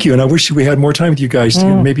 Well, thank you. And I wish we had more time with you guys.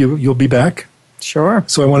 Maybe you'll be back. Sure.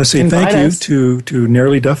 So I want to say thank you to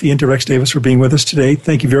Nerily Duffy and to Rex Davis for being with us today.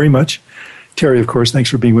 Thank you very much. Terry, of course, thanks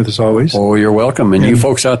for being with us always. Oh, you're welcome. And you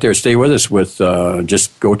folks out there, stay with us with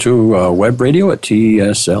just go to web radio at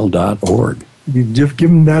tsl.org. Give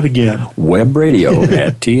them that again. Web radio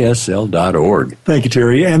at tsl.org. Thank you,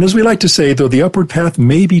 Terry. And as we like to say, though the upward path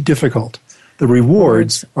may be difficult, the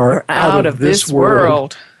rewards are out of this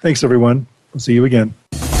world. Thanks, everyone. We'll see you again.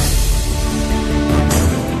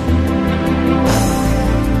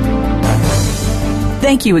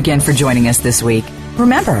 Thank you again for joining us this week.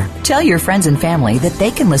 Remember, tell your friends and family that they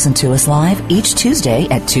can listen to us live each Tuesday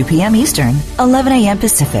at 2 p.m. Eastern, 11 a.m.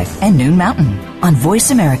 Pacific, and noon Mountain on Voice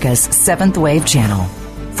America's 7th Wave channel.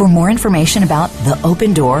 For more information about The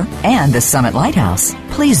Open Door and the Summit Lighthouse,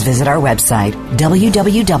 please visit our website,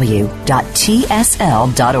 www.tsl.org.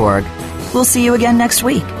 We'll see you again next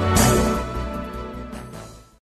week.